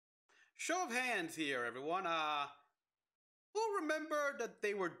Show of hands here, everyone. Who remembered that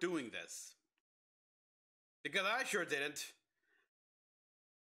they were doing this? Because I sure didn't.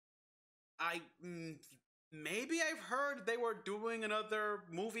 Maybe I've heard they were doing another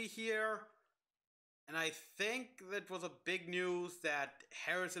movie here, and I think that was a big news that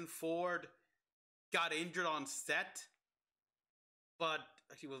Harrison Ford got injured on set. But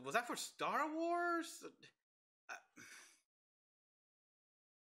actually, was that for Star Wars?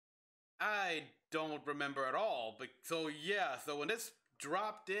 I don't remember at all. But so yeah, so when this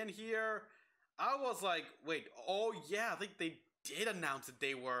dropped in here, I was like, wait, oh yeah, I think they did announce that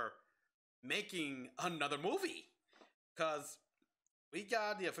they were making another movie. Cause we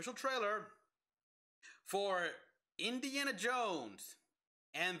got the official trailer for Indiana Jones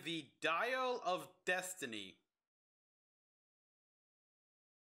and the Dial of Destiny.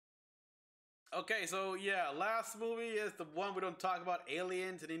 Okay, so yeah, last movie is the one we don't talk about,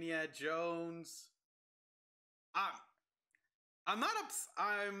 Aliens and Indiana Jones. I'm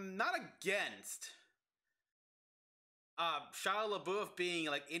I'm not against Shia LaBeouf being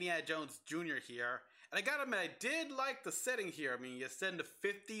like Indiana Jones Jr. here. And I gotta admit, I did like the setting here. I mean, you're set in the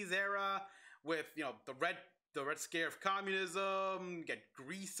 50s era with, the red scare of communism, you get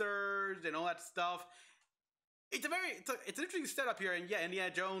greasers and all that stuff. It's an interesting setup here, and yeah,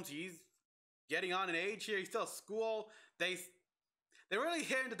 Indiana Jones, he's getting on in age here. He's still at school. They really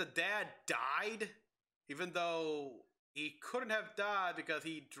hint that the dad died, even though he couldn't have died because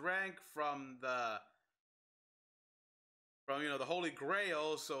he drank from the Holy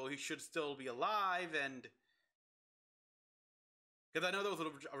Grail, so he should still be alive. And because I know there was an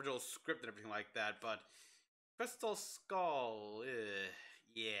original script and everything like that, but Crystal Skull,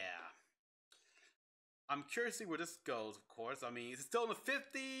 yeah. I'm curious to see where this goes, of course. I mean, is it still in the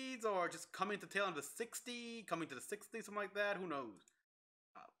 50s or just coming to the tail end of the 60s, coming to the 60s, something like that? Who knows?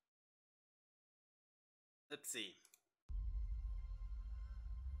 Let's see.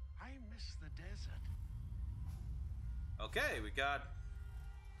 I miss the desert. Okay, we got.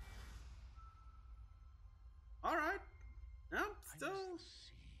 All right. No, still. I miss the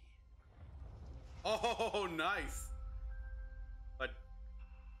sea. Oh, nice. But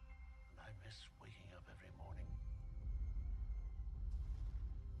And I miss waking up every morning.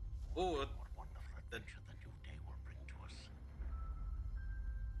 oh, What wonderful adventure the new day will bring to us.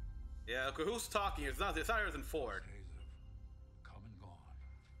 yeah. Okay, who's talking? It's not Harrison Ford. Days have come and gone.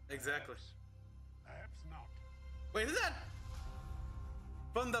 Exactly. Perhaps not. Wait, is that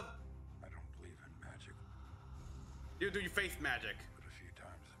from the? I don't believe in magic, You do you face magic? but a few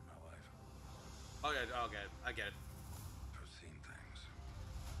times in my life, Okay, okay, I get it. I've seen things.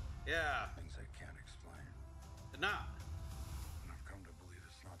 Yeah, Things I can't explain. nah. And I've come to believe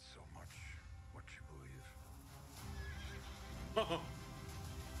it's not so much what you believe.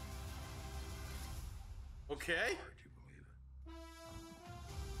 Okay. Hard you believe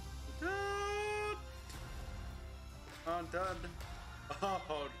it. Dun.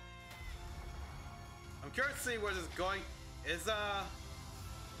 Oh, I'm curious to see where this is going. Is I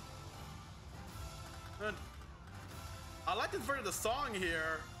like this version of the song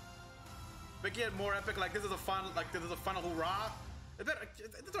here, making it more epic. Like this is a final hurrah. It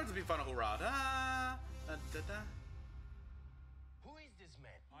deserves to be final hurrah. Who is this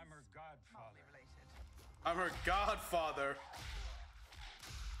man? I'm her godfather. I'm her godfather.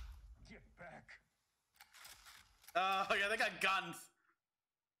 Get back. Oh yeah, they got guns.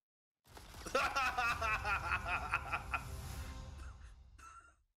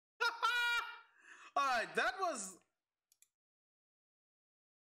 All right, that was.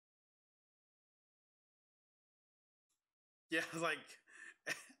 Yeah, like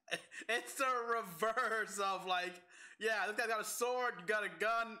it's the reverse of like, yeah, this guy's got a sword, you got a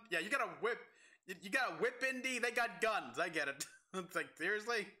gun, yeah, you got a whip, you got a whip indie, they got guns. I get it. It's like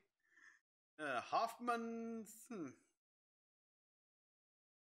seriously, Hoffman's. I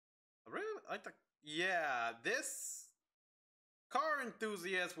really like the. Yeah, this car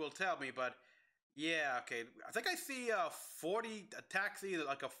enthusiast will tell me, but yeah, okay. I think I see a taxi,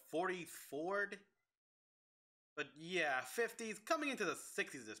 like a 40 Ford. But yeah, 50s, coming into the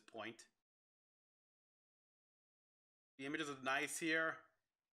 60s at this point. The images are nice here.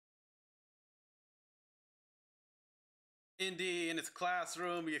 Indy in his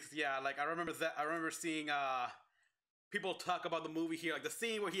classroom, yeah, like I remember seeing people talk about the movie here, like the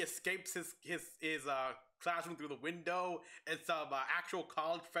scene where he escapes his classroom through the window, and some actual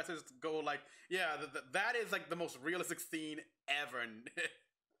college professors go like, yeah, that is like the most realistic scene ever.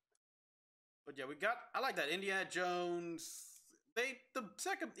 But yeah, I like that. Indiana Jones,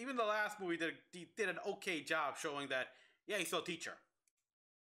 even the last movie did an okay job showing that, yeah, he's still a teacher.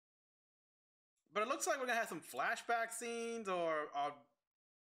 But it looks like we're gonna have some flashback scenes, or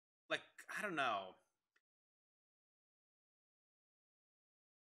like I don't know.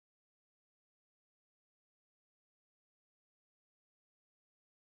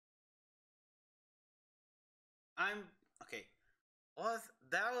 I'm okay. Was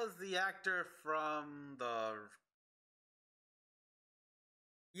that was the actor from the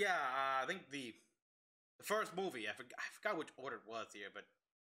yeah? I think the first movie. I forgot which order it was here, but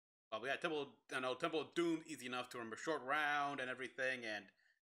well, we had Temple. I know Temple of Doom, easy enough to remember. Short Round and everything, and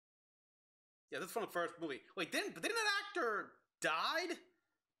yeah, this is from the first movie. Wait, didn't that actor died?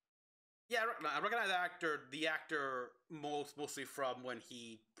 Yeah, I recognize the actor mostly from when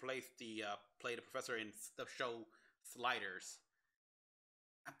he played a professor in the show Sliders.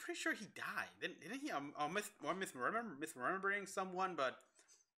 I'm pretty sure he died. Didn't he? I'm misremembering someone, but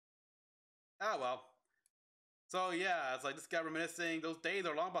oh well. So yeah, it's like this guy reminiscing. Those days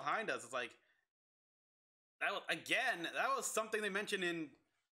are long behind us. It's like that was again. That was something they mentioned in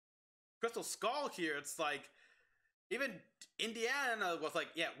Crystal Skull. Here, it's like even Indiana was like,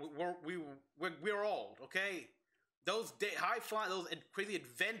 yeah, we're old, okay. Those high flying, those crazy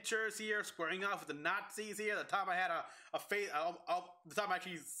adventures here, squaring off with the Nazis here. The time I had a face, the time I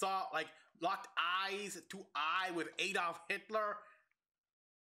actually saw like locked eyes to eye with Adolf Hitler.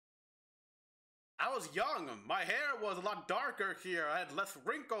 I was young. My hair was a lot darker here. I had less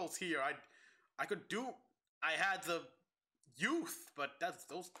wrinkles here. I could do. I had the youth, but that's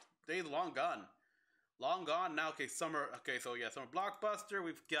those days long gone. Long gone now. Okay, summer. Okay, so yeah, summer blockbuster.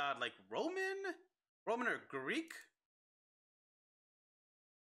 We've got like Roman or Greek.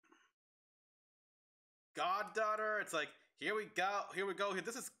 Goddaughter. It's like here we go. Here we go.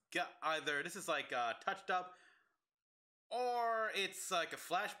 This is either this is like touched up, or it's like a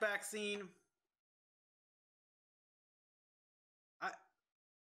flashback scene. I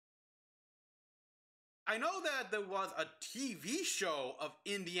I know that there was a TV show of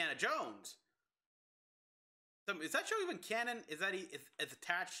Indiana Jones. Is that show even canon? Is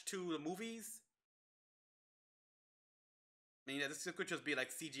attached to the movies? I mean, yeah, this could just be like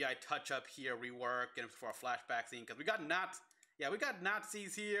CGI touch up here, rework, and for a flashback scene because we got we got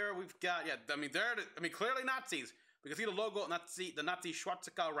Nazis here. We've got I mean, clearly Nazis. We can see the logo, the Nazi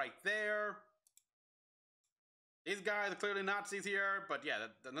swastika right there. These guys are clearly Nazis here, but yeah,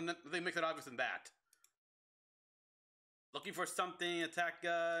 they make it obvious in that. Looking for something, attack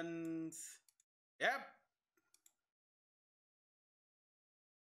guns. Yep.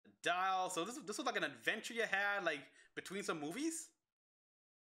 Dial. So this was like an adventure you had like between some movies,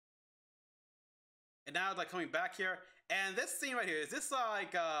 and now it's like coming back here. And this scene right here, is this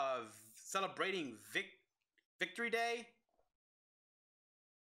like celebrating Victory Day?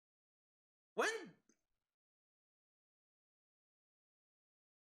 When?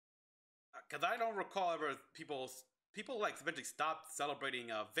 Because I don't recall ever people like eventually stopped celebrating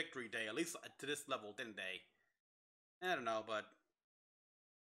Victory Day, at least to this level, didn't they? I don't know, but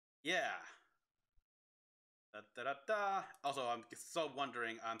yeah. Da, da, da, da. Also, I'm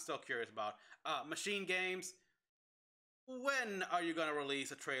still curious about Machine Games. When are you gonna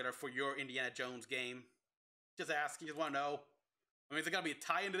release a trailer for your Indiana Jones game? Just asking, just want to know. I mean, is it gonna be a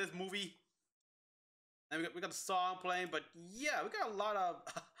tie into this movie? And we got the song playing, but yeah, we got a lot of.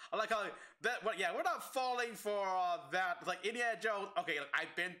 I like how that. But yeah, we're not falling for that. It's like Indiana Jones. Okay, like,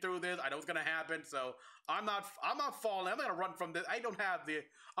 I've been through this. I know what's gonna happen, so I'm not falling. I'm not gonna run from this. I don't have the.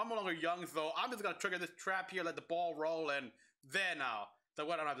 I'm no longer young, so I'm just gonna trigger this trap here, let the ball roll, and then so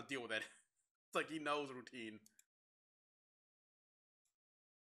I don't have to deal with it. It's like he knows the routine.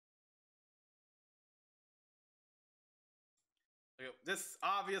 Okay, this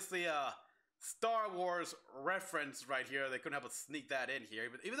obviously Star Wars reference right here. They couldn't help but sneak that in here,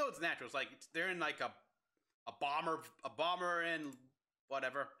 even though it's natural. It's like they're in like a bomber in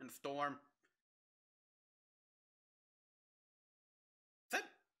whatever in the storm. Is that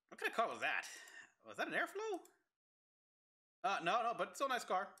what kind of car was that? Was that an airflow? No, but still a nice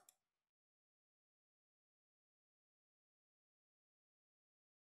car.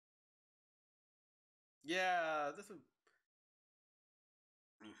 Yeah, this is.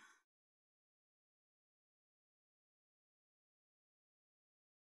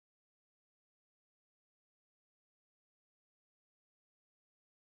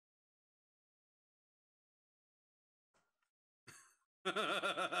 The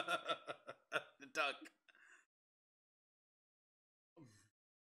duck.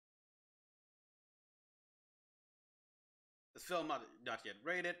 This film not yet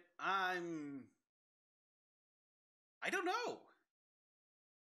rated. I don't know.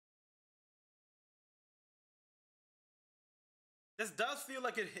 This does feel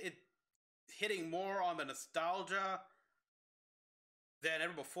like it hitting more on the nostalgia than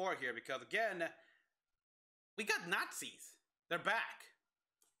ever before here, because again, we got Nazis. They're back.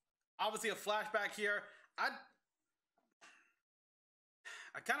 Obviously, a flashback here. I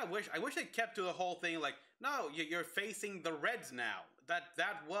kind of wish they kept to the whole thing. Like, no, you're facing the Reds now.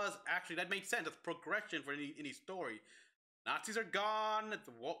 That was actually, that made sense. It's progression for any story. Nazis are gone.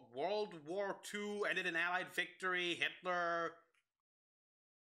 The World War II ended in Allied victory. Hitler,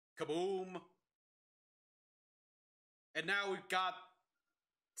 kaboom. And now we've got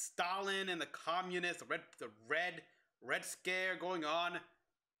Stalin and the communists, the red scare going on.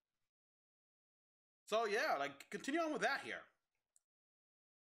 So yeah, like, continue on with that here.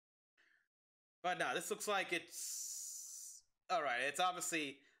 But no, this looks like it's alright. It's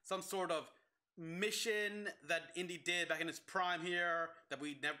obviously some sort of mission that Indy did back in his prime here that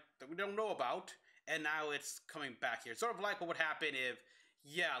we don't know about, and now it's coming back here. Sort of like what would happen if,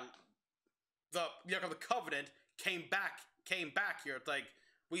 yeah, the Covenant came back here. It's like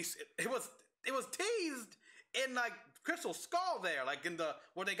it was teased in like Crystal Skull there, like in the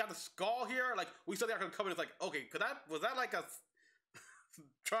where they got the skull here. Like we saw the Ark of the Covenant. It's like, okay, was that like a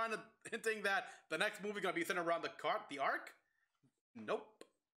trying to hinting that the next movie gonna be centered around the Ark? Nope.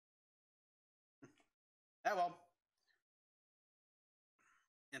 Oh well.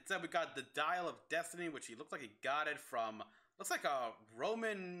 Instead, we got the Dial of Destiny, which he looks like he got it from. Looks like a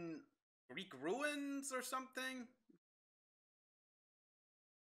Roman Greek ruins or something.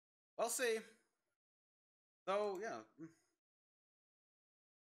 We'll see. So yeah.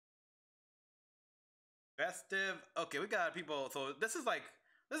 Festive. Okay, we got people. So this has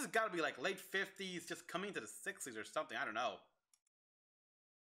got to be like late 50s, just coming to the 60s or something. I don't know.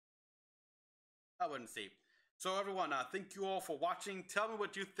 I wouldn't see. So everyone, thank you all for watching. Tell me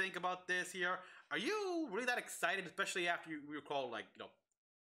what you think about this here. Are you really that excited, especially after we recall, like,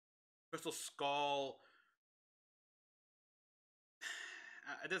 Crystal Skull?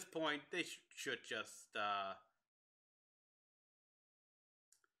 At this point, they should just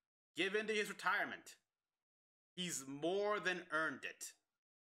give in to his retirement. He's more than earned it.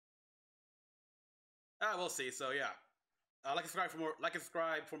 We'll see. So yeah, like and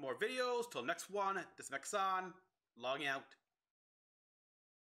subscribe for more videos. Till next one, this is Mecha-san, logging out.